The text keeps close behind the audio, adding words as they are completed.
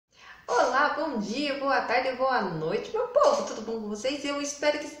bom dia, boa tarde, boa noite, meu povo, tudo bom com vocês? Eu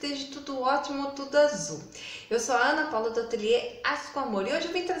espero que esteja tudo ótimo, tudo azul. Eu sou a Ana Paula do ateliê Laço com Amor e hoje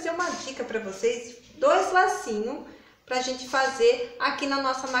eu vim trazer uma dica para vocês, 2 lacinhos pra gente fazer aqui na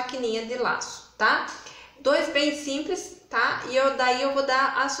nossa maquininha de laço, tá? 2 bem simples, tá? E daí eu vou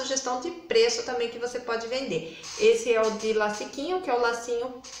dar a sugestão de preço também que você pode vender. Esse é o de lacinho, que é o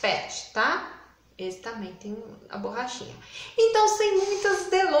lacinho pet, tá? Esse também tem a borrachinha. Então, sem muitas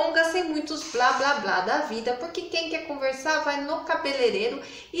delongas, sem muitos blá blá blá da vida, porque quem quer conversar vai no cabeleireiro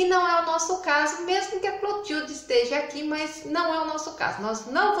e não é o nosso caso, mesmo que a Clotilde esteja aqui, mas não é o nosso caso. Nós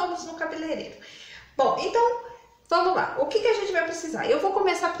não vamos no cabeleireiro. Bom, então, vamos lá. O que a gente vai precisar? Eu vou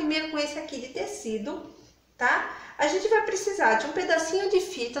começar primeiro com esse aqui de tecido, tá? A gente vai precisar de um pedacinho de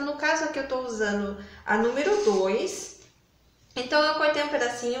fita, no caso aqui eu tô usando a número 2. Então, eu cortei um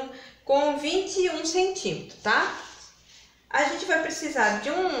pedacinho com 21 centímetros, tá? A gente vai precisar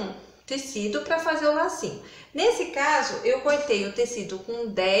de um tecido para fazer o lacinho. Nesse caso, eu cortei o tecido com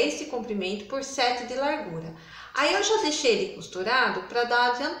 10 de comprimento por 7 de largura. Aí eu já deixei ele costurado para dar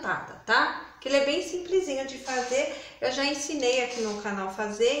uma adiantada, tá? Que ele é bem simplesinho de fazer. Eu já ensinei aqui no canal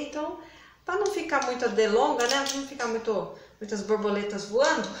fazer, então, para não ficar muito delonga, né? Não ficar muitas borboletas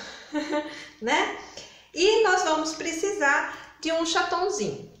voando, né? E nós vamos precisar de um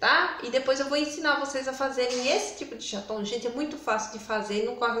chatãozinho, tá? E depois eu vou ensinar vocês a fazerem esse tipo de chatão. Gente, é muito fácil de fazer e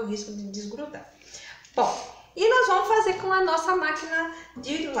não corre o risco de desgrudar. Bom, e nós vamos fazer com a nossa máquina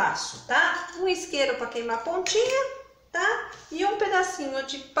de laço, tá? Um isqueiro para queimar a pontinha, tá? E um pedacinho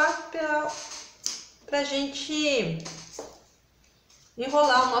de papel pra gente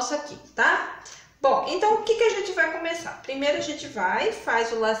enrolar o nosso aqui, tá? Bom, então o que a gente vai começar? Primeiro a gente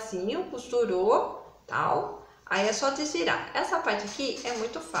faz o lacinho, costurou, tal. Aí é só desvirar. Essa parte aqui é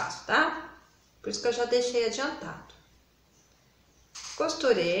muito fácil, tá? Por isso que eu já deixei adiantado.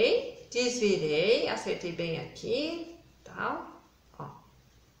 Costurei, desvirei, acertei bem aqui, tal, ó.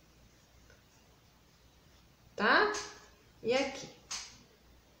 Tá? E aqui.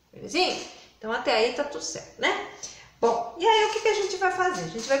 Belezinha? Então até aí tá tudo certo, né? Bom, e aí o que a gente vai fazer? A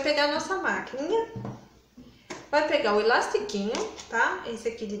gente vai pegar a nossa maquininha, vai pegar o elastiquinho, tá? Esse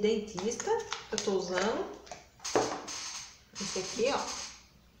aqui de dentista, que eu tô usando. Esse aqui, ó,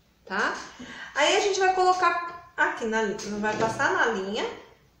 tá? Aí a gente vai colocar aqui vai passar na linha.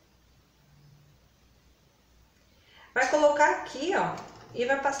 Vai colocar aqui, ó, e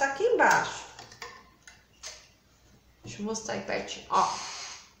vai passar aqui embaixo. Deixa eu mostrar aí pertinho, ó.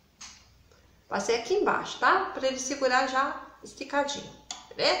 Passei aqui embaixo, tá? Pra ele segurar já esticadinho,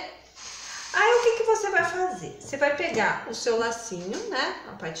 beleza? Aí o que você vai fazer? Você vai pegar o seu lacinho, né?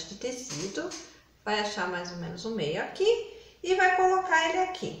 A parte de tecido, vai achar mais ou menos o meio aqui. E vai colocar ele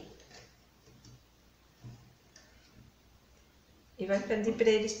aqui. E vai pedir para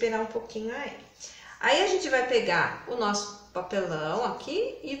ele esperar um pouquinho aí. Aí a gente vai pegar o nosso papelão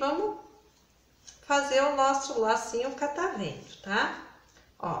aqui e vamos fazer o nosso lacinho catavento, tá?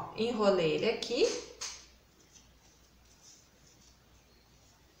 Ó, enrolei ele aqui.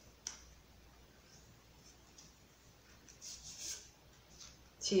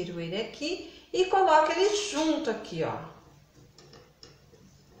 Tiro ele aqui e coloco ele junto aqui, ó.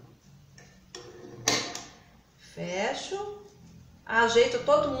 Fecho, ajeito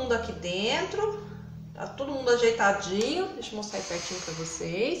todo mundo aqui dentro, tá todo mundo ajeitadinho. Deixa eu mostrar aí pertinho pra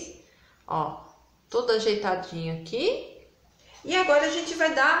vocês, ó, tudo ajeitadinho aqui. E agora a gente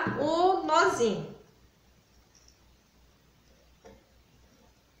vai dar o nozinho.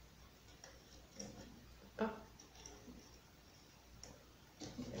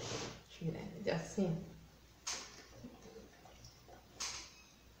 Tira ele assim.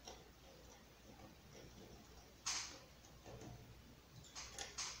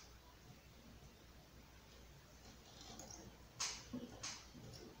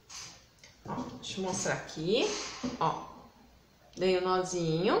 Deixa eu mostrar aqui, ó, dei o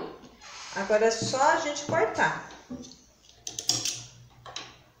nozinho, agora é só a gente cortar.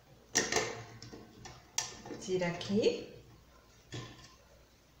 Tira aqui.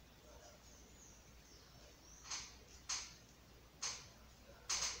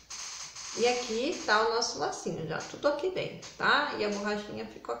 E aqui tá o nosso lacinho, já tudo aqui dentro, tá? E a borrachinha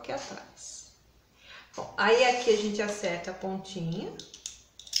ficou aqui atrás. Bom, aí aqui a gente acerta a pontinha.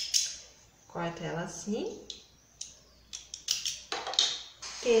 Corta ela assim,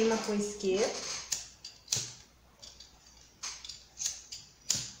 queima com o isqueiro,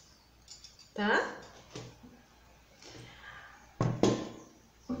 tá?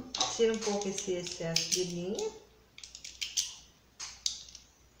 Tira um pouco esse excesso de linha.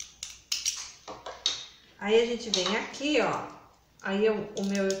 Aí a gente vem aqui, ó, aí o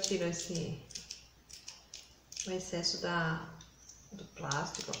meu eu tiro esse o excesso do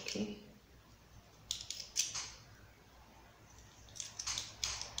plástico aqui.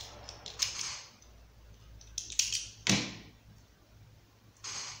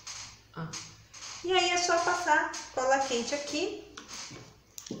 Ó. E aí é só passar cola quente aqui.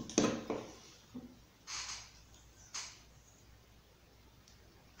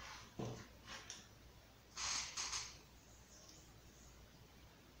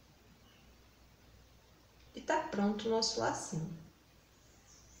 E tá pronto o nosso lacinho.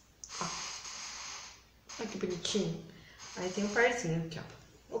 Ó. Olha que bonitinho. Aí tem um parzinho aqui,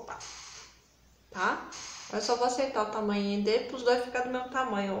 ó. Opa! Tá? Eu só vou acertar o tamanho dele para os dois ficar do mesmo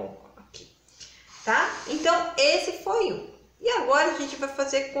tamanho, ó, aqui. Tá? Então, esse foi um. E agora a gente vai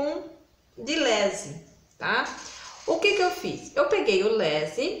fazer com de lese, tá? O que que eu fiz? Eu peguei o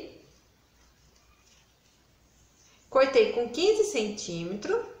lese, cortei com 15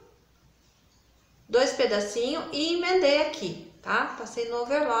 centímetros, 2 pedacinhos e emendei aqui, tá? Passei no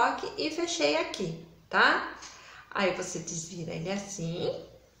overlock e fechei aqui, tá? Aí você desvira ele assim,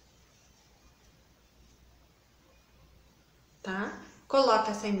 tá?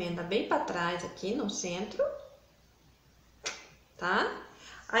 Coloca essa emenda bem para trás aqui no centro, tá?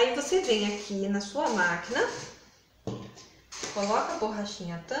 Aí você vem aqui na sua máquina, coloca a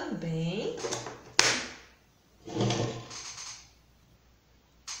borrachinha também.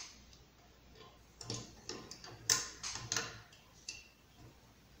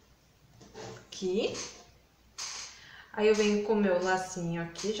 Aqui. Aí eu venho com o meu lacinho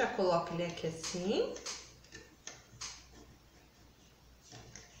aqui, já coloco ele aqui assim.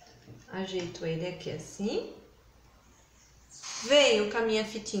 Ajeito ele aqui assim. Venho com a minha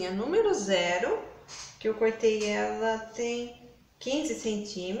fitinha número 0, que eu cortei ela tem 15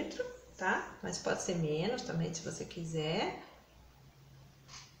 centímetros, tá? Mas pode ser menos também, se você quiser.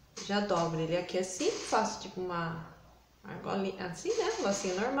 Já dobro ele aqui assim, faço tipo uma argolinha assim, né? Um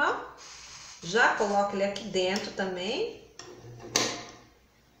lacinho normal. Já coloco ele aqui dentro também.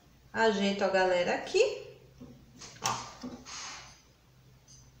 Ajeito a galera aqui. Ó.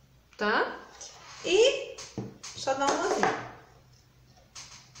 Tá? E só dá uma assim.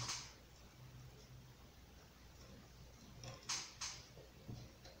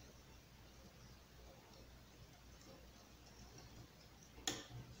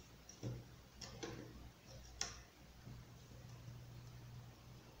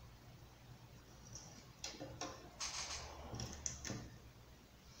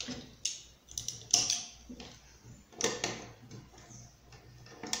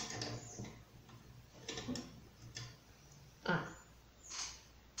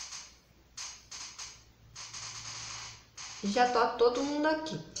 Já tá todo mundo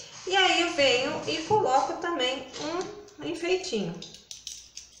aqui. E aí eu venho e coloco também um enfeitinho.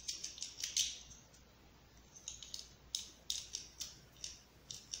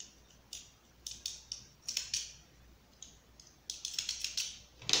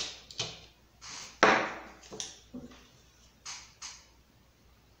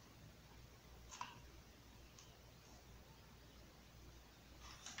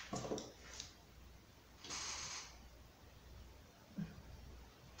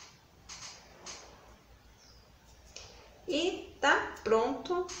 E tá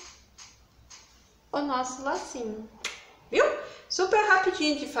pronto o nosso lacinho, viu? Super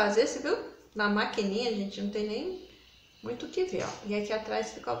rapidinho de fazer, você viu? Na maquininha a gente não tem nem muito o que ver, ó. E aqui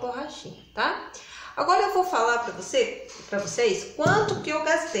atrás fica a borrachinha, tá? Agora eu vou falar pra vocês quanto que eu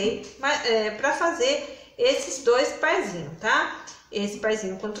gastei pra fazer esses dois parzinhos, tá? Esse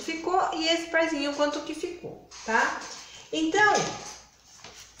parzinho quanto ficou e esse parzinho quanto que ficou, tá? Então,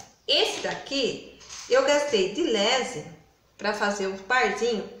 esse daqui eu gastei de lese. Para fazer o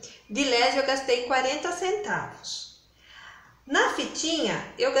parzinho, de lese eu gastei 40 centavos. Na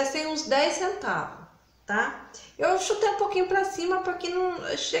fitinha, eu gastei uns 10 centavos, tá? Eu chutei um pouquinho para cima, porque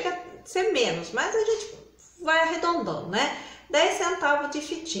não chega a ser menos, mas a gente vai arredondando, né? 10 centavos de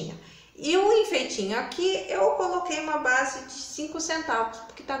fitinha. E o enfeitinho aqui, eu coloquei uma base de 5 centavos,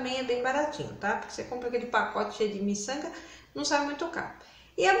 porque também é bem baratinho, tá? Porque você compra aquele pacote cheio de miçanga, não sai muito caro.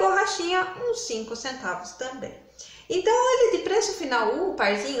 E a borrachinha, uns 5 centavos também. Então, ele de preço final, o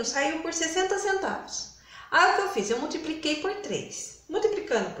parzinho, saiu por 60 centavos. Aí, o que eu fiz? Eu multipliquei por 3.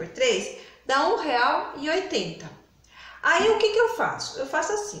 Multiplicando por 3, dá R$ 1,80. Aí, o que que eu faço? Eu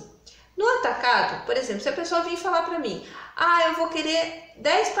faço assim. No atacado, por exemplo, se a pessoa vir falar pra mim, eu vou querer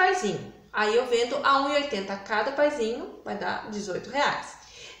 10 parzinhos. Aí, eu vendo a R$ 1,80 cada parzinho, vai dar R$18.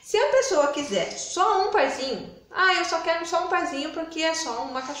 Se a pessoa quiser só um parzinho, eu só quero só um parzinho porque é só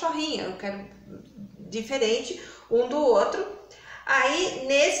uma cachorrinha, eu quero diferente um do outro. Aí,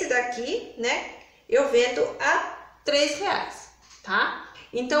 nesse daqui, né, eu vendo a R$3, tá?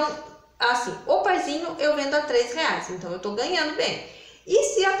 Então, assim, o parzinho eu vendo a R$3, então eu tô ganhando bem. E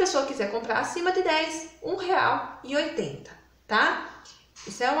se a pessoa quiser comprar acima de 10, R$1,80, tá?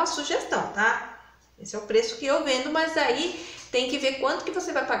 Isso é uma sugestão, tá? Esse é o preço que eu vendo, mas aí tem que ver quanto que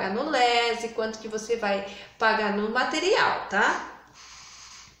você vai pagar no lese, quanto que você vai pagar no material, tá?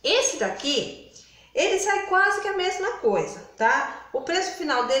 Esse daqui, ele sai quase que a mesma coisa, tá? O preço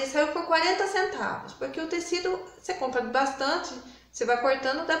final dele saiu por 40 centavos, porque o tecido você compra bastante, você vai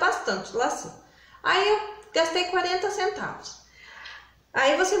cortando, dá bastante lacinho. Aí eu gastei 40 centavos.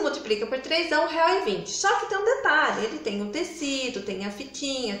 Aí você multiplica por 3, dá R$1,20. Só que tem um detalhe, ele tem o tecido, tem a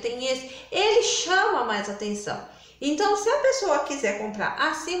fitinha, tem esse. Ele chama mais atenção. Então, se a pessoa quiser comprar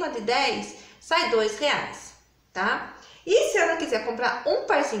acima de 10, sai R$2, tá? E se ela quiser comprar um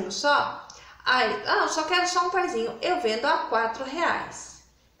parzinho só, aí, eu só quero só um parzinho, eu vendo a R$4,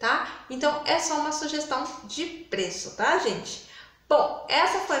 tá? Então, é só uma sugestão de preço, tá, gente? Bom,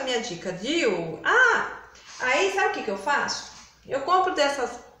 essa foi a minha dica de hoje. Aí sabe o que eu faço? Eu compro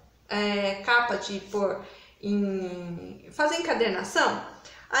dessas capas de pôr fazer encadernação.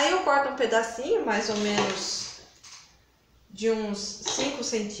 Aí eu corto um pedacinho, mais ou menos de uns 5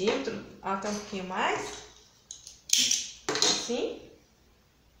 centímetros, até um pouquinho mais. Assim,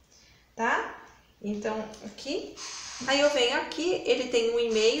 tá? Então, aqui. Aí eu venho aqui, ele tem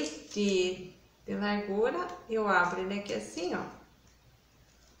 1,5 de largura. Eu abro ele aqui assim, ó.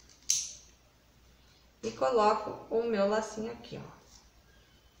 E coloco o meu lacinho aqui, ó.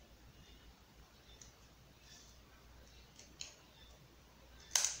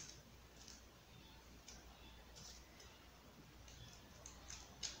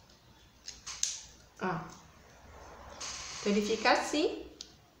 Ó. Então, ele fica assim,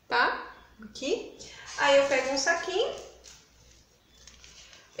 tá? Aqui. Aí eu pego um saquinho.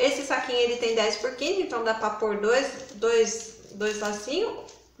 Esse saquinho, ele tem 10 por 15, então dá pra pôr dois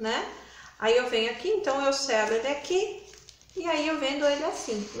lacinhos, né? Aí eu venho aqui, então eu selo ele aqui e aí eu vendo ele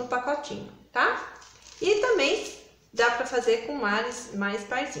assim, no pacotinho, tá? E também dá pra fazer com mais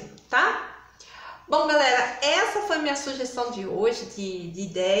parzinho, tá? Bom, galera, essa foi minha sugestão de hoje, de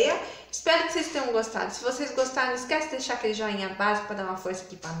ideia. Espero que vocês tenham gostado. Se vocês gostaram, não esquece de deixar aquele joinha básico para dar uma força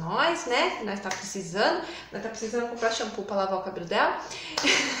aqui para nós, né? Que nós tá precisando. Nós tá precisando comprar shampoo para lavar o cabelo dela.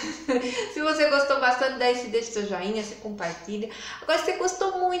 Se você gostou bastante, daí você deixa seu joinha, você compartilha. Agora, se você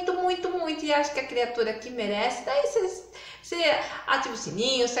gostou muito, muito, muito e acha que a criatura aqui merece, daí você ativa o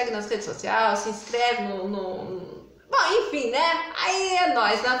sininho, segue nas redes sociais, se inscreve Bom, enfim, né? Aí é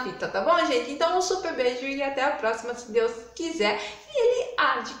nós na fita, tá bom, gente? Então, um super beijo e até a próxima, se Deus quiser. E ele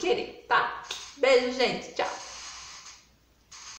há de querer, tá? Beijo, gente. Tchau.